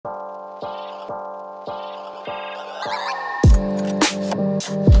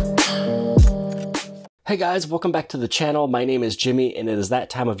Hey guys, welcome back to the channel. My name is Jimmy, and it is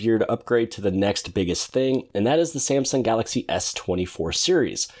that time of year to upgrade to the next biggest thing, and that is the Samsung Galaxy S24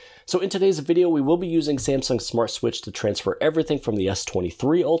 series. So in today's video, we will be using Samsung Smart Switch to transfer everything from the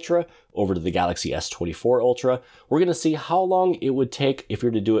S23 Ultra over to the Galaxy S24 Ultra. We're going to see how long it would take if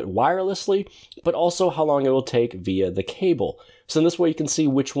you're to do it wirelessly, but also how long it will take via the cable. So in this way, you can see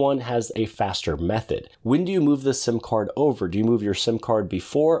which one has a faster method. When do you move the SIM card over? Do you move your SIM card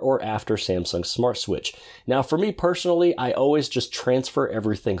before or after Samsung Smart Switch? Now, for me personally, I always just transfer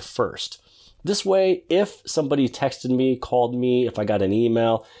everything first. This way, if somebody texted me, called me, if I got an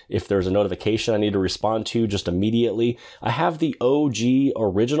email, if there's a notification I need to respond to just immediately, I have the OG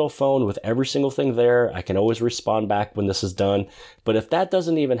original phone with every single thing there. I can always respond back when this is done. But if that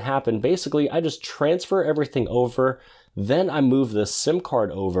doesn't even happen, basically, I just transfer everything over. Then I move the SIM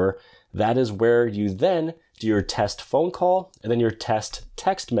card over. That is where you then do your test phone call and then your test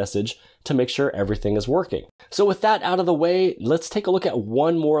text message to make sure everything is working. So with that out of the way, let's take a look at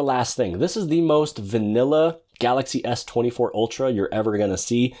one more last thing. This is the most vanilla Galaxy S24 Ultra you're ever gonna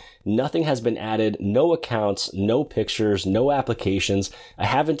see. Nothing has been added, no accounts, no pictures, no applications. I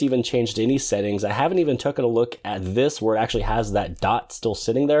haven't even changed any settings. I haven't even taken a look at this where it actually has that dot still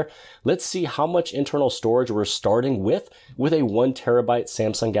sitting there. Let's see how much internal storage we're starting with a 1 terabyte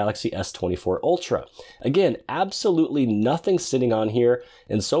Samsung Galaxy S24 Ultra. Again, absolutely nothing sitting on here,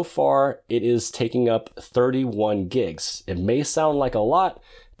 and so far it is taking up 31 gigs. It may sound like a lot,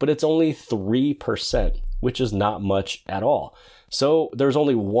 but it's only 3%. Which is not much at all. So there's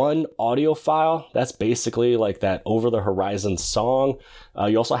only one audio file. That's basically like that over the horizon song.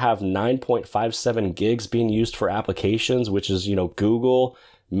 You also have 9.57 gigs being used for applications, which is, Google,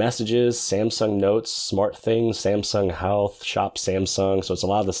 Messages, Samsung Notes, Smart Things, Samsung Health, Shop Samsung. So it's a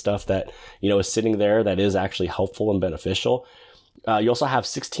lot of the stuff that, is sitting there that is actually helpful and beneficial. You also have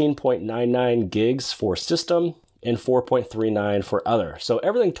 16.99 gigs for system and 4.39 for other. So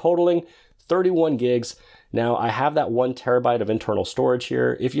everything totaling 31 gigs. Now I have that 1 terabyte of internal storage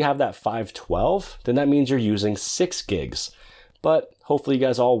here. If you have that 512, then that means you're using 6 gigs. But hopefully you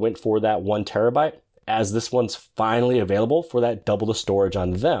guys all went for that 1 terabyte, as this one's finally available for that double the storage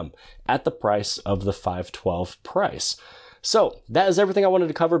on them at the price of the 512 price. So that is everything I wanted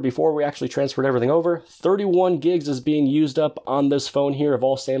to cover before we actually transferred everything over. 31 gigs is being used up on this phone here of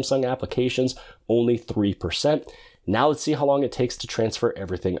all Samsung applications, only 3%. Now let's see how long it takes to transfer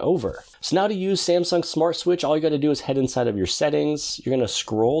everything over. So now to use Samsung Smart Switch, all you got to do is head inside of your settings. You're going to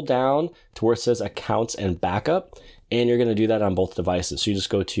scroll down to where it says Accounts and Backup, and you're going to do that on both devices. So you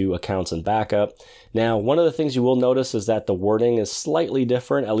just go to Accounts and Backup. Now, one of the things you will notice is that the wording is slightly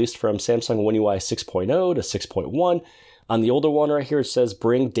different, at least from Samsung One UI 6.0 to 6.1. On the older one right here, it says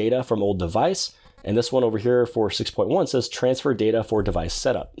Bring Data from Old Device. And this one over here for 6.1 says transfer data for device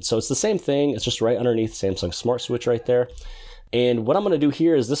setup. So it's the same thing. It's just right underneath Samsung Smart Switch right there. And what I'm going to do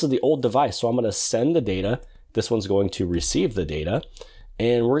here is this is the old device. So I'm going to send the data. This one's going to receive the data.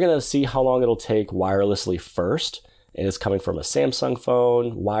 And we're going to see how long it'll take wirelessly first. And it's coming from a Samsung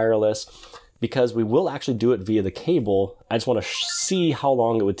phone, wireless, because we will actually do it via the cable. I just want to see how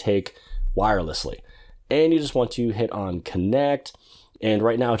long it would take wirelessly. And you just want to hit on connect. And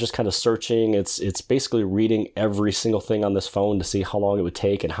right now, it's just kind of searching. It's basically reading every single thing on this phone to see how long it would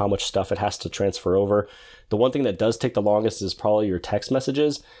take and how much stuff it has to transfer over. The one thing that does take the longest is probably your text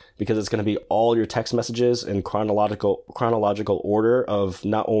messages, because it's going to be all your text messages in chronological order of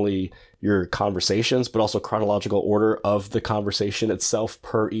not only your conversations, but also chronological order of the conversation itself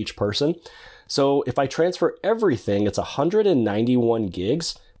per each person. So if I transfer everything, it's 191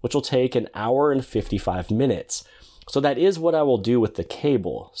 gigs, which will take an hour and 55 minutes. So that is what I will do with the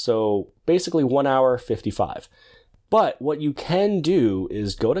cable. So basically 1 hour, 55. But what you can do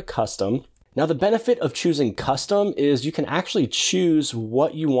is go to custom. Now the benefit of choosing custom is you can actually choose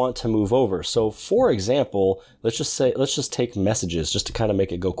what you want to move over. So for example, let's just take messages just to kind of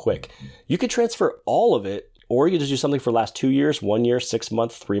make it go quick. You could transfer all of it, or you just do something for the last 2 years, 1 year, 6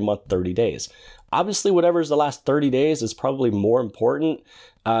 month, 3 month, 30 days. Obviously, whatever is the last 30 days is probably more important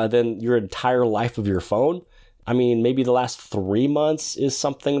than your entire life of your phone. I mean, maybe the last 3 months is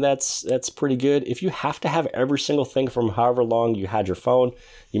something that's pretty good. If you have to have every single thing from however long you had your phone,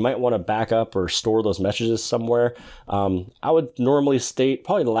 you might want to back up or store those messages somewhere. I would normally state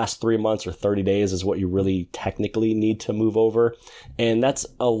probably the last 3 months or 30 days is what you really technically need to move over. And that's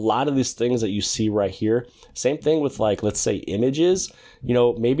a lot of these things that you see right here. Same thing with, like, let's say images. You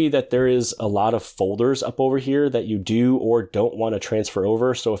know, maybe that there is a lot of folders up over here that you do or don't want to transfer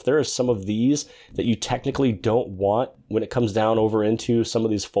over. So if there is some of these that you technically don't don't want when it comes down over into some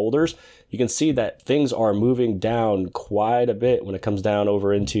of these folders. You can see that things are moving down quite a bit when it comes down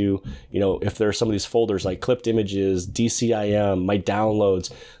over into, if there's some of these folders like clipped images, DCIM, my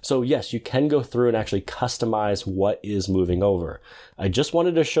downloads. So yes, you can go through and actually customize what is moving over. I just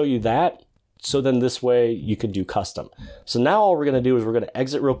wanted to show you that, so then this way you can do custom. So now all we're going to do is we're going to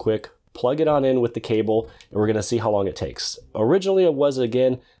exit real quick, plug it on in with the cable, and we're going to see how long it takes. Originally it was,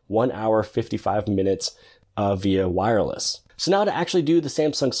 again, 1 hour 55 minutes via wireless. So now to actually do the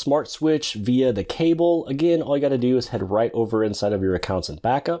Samsung Smart Switch via the cable, again, all you got to do is head right over inside of your accounts and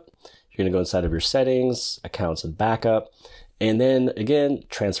backup. You're going to go inside of your settings, accounts and backup, and then again,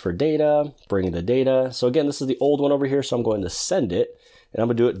 transfer data, bring the data. So again, this is the old one over here, so I'm going to send it, and I'm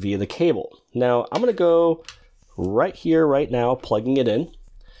going to do it via the cable. Now I'm going to go right here, right now, plugging it in.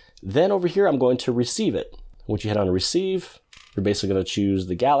 Then over here, I'm going to receive it. Once you hit on receive, you're basically going to choose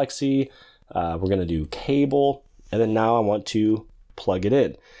the Galaxy. We're going to do cable, and then now I want to plug it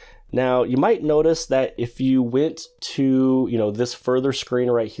in. Now you might notice that if you went to this further screen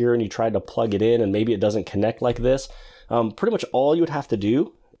right here and you tried to plug it in and maybe it doesn't connect like this, pretty much all you would have to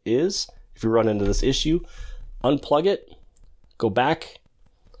do is, if you run into this issue, unplug it, go back,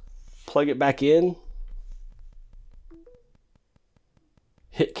 plug it back in,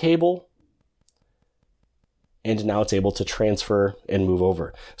 hit cable, and now it's able to transfer and move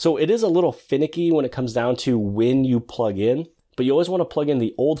over. So it is a little finicky when it comes down to when you plug in, but you always want to plug in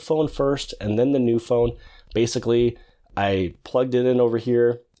the old phone first and then the new phone. Basically, I plugged it in over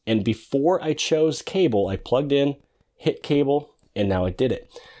here, and before I chose cable, I plugged in, hit cable, and now it did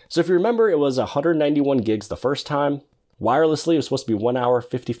it. So if you remember, it was 191 gigs the first time. Wirelessly, it was supposed to be 1 hour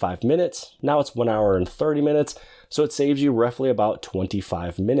 55 minutes. Now it's 1 hour and 30 minutes. So it saves you roughly about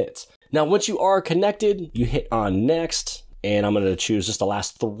 25 minutes. Now, once you are connected, you hit on next, and I'm going to choose just the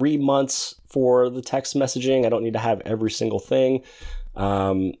last 3 months for the text messaging. I don't need to have every single thing.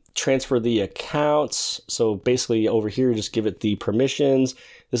 Transfer the accounts. So basically over here, just give it the permissions.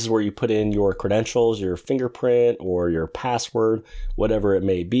 This is where you put in your credentials, your fingerprint or your password, whatever it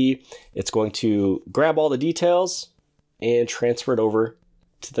may be. It's going to grab all the details and transfer it over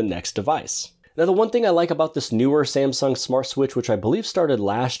to the next device. Now, the one thing I like about this newer Samsung Smart Switch, which I believe started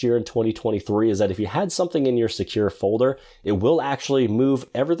last year in 2023, is that if you had something in your secure folder, it will actually move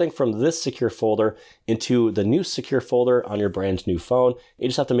everything from this secure folder into the new secure folder on your brand new phone. You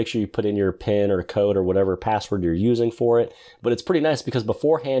just have to make sure you put in your PIN or code or whatever password you're using for it. But it's pretty nice because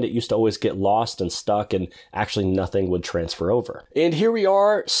beforehand, it used to always get lost and stuck and actually nothing would transfer over. And here we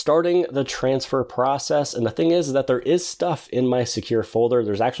are starting the transfer process. And the thing is that there is stuff in my secure folder.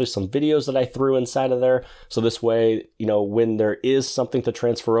 There's actually some videos that I threw inside of there. So this way, when there is something to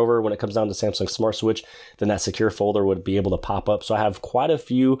transfer over, when it comes down to Samsung Smart Switch, then that secure folder would be able to pop up. So I have quite a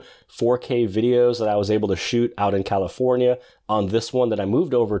few 4K videos that I was able to shoot out in California on this one that I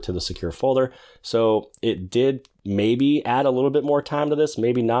moved over to the secure folder. So it did maybe add a little bit more time to this,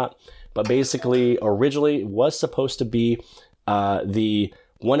 maybe not. But basically, originally it was supposed to be the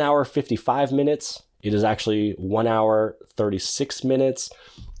 1 hour 55 minutes. It is actually 1 hour 36 minutes.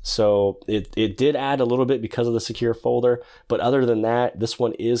 So it did add a little bit because of the secure folder, but other than that, this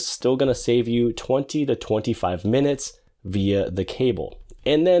one is still going to save you 20 to 25 minutes via the cable.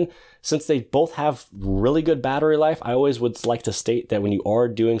 And then since they both have really good battery life, I always would like to state that when you are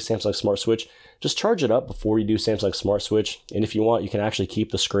doing Samsung Smart Switch, just charge it up before you do Samsung Smart Switch. And if you want, you can actually keep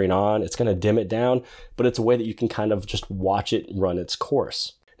the screen on. It's going to dim it down, but it's a way that you can kind of just watch it run its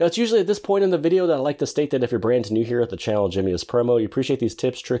course. Now, it's usually at this point in the video that I like to state that if you're brand new here at the channel, Jimmy is Promo, you appreciate these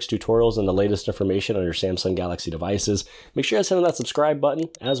tips, tricks, tutorials, and the latest information on your Samsung Galaxy devices. Make sure you guys hit on that subscribe button,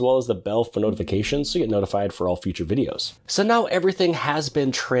 as well as the bell for notifications so you get notified for all future videos. So now everything has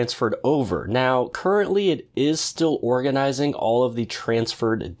been transferred over. Now, currently it is still organizing all of the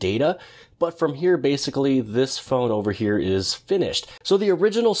transferred data, but from here, basically, this phone over here is finished. So the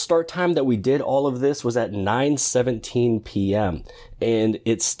original start time that we did all of this was at 9:17 p.m. And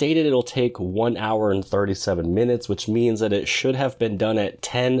it stated it'll take 1 hour and 37 minutes, which means that it should have been done at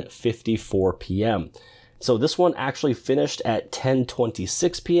 10:54 p.m. So this one actually finished at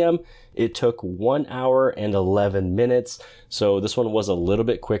 10:26 p.m. It took 1 hour and 11 minutes. So this one was a little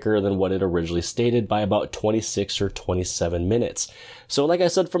bit quicker than what it originally stated by about 26 or 27 minutes. So like I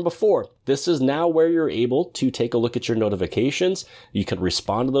said from before, this is now where you're able to take a look at your notifications. You can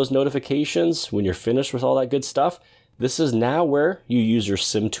respond to those notifications when you're finished with all that good stuff. this is now where you use your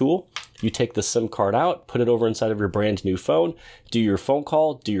SIM tool. You take the SIM card out, put it over inside of your brand new phone, do your phone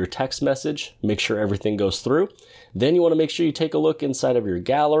call, do your text message, make sure everything goes through. Then you want to make sure you take a look inside of your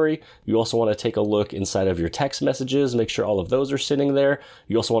gallery. You also want to take a look inside of your text messages, make sure all of those are sitting there.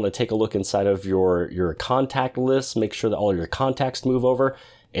 You also want to take a look inside of your contact list, make sure that all of your contacts move over.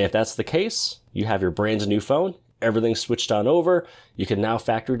 And if that's the case, you have your brand new phone, everything's switched on over. You can now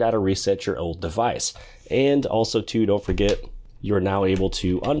factory data reset your old device. And also too, don't forget, you're now able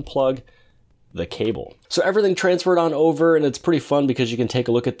to unplug the cable. So everything transferred on over, and it's pretty fun because you can take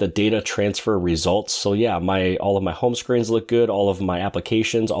a look at the data transfer results. So yeah, all of my home screens look good, all of my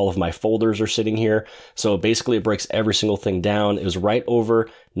applications, all of my folders are sitting here. So basically it breaks every single thing down. It was right over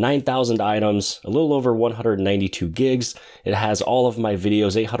 9,000 items, a little over 192 gigs. It has all of my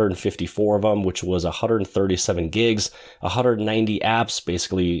videos, 854 of them, which was 137 gigs, 190 apps,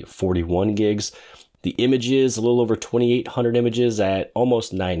 basically 41 gigs. The images, a little over 2,800 images at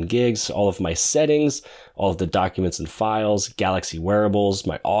almost 9 gigs. All of my settings, all of the documents and files, Galaxy wearables,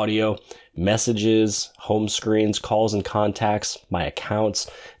 my audio, messages, home screens, calls and contacts, my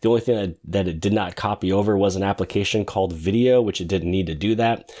accounts. The only thing that it did not copy over was an application called Video, which it didn't need to do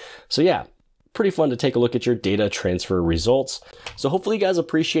that. So yeah, pretty fun to take a look at your data transfer results. So hopefully you guys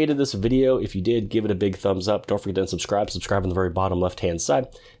appreciated this video. If you did, give it a big thumbs up. Don't forget to subscribe on the very bottom left-hand side.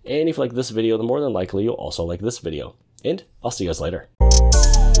 And if you like this video, then more than likely you'll also like this video. And I'll see you guys later.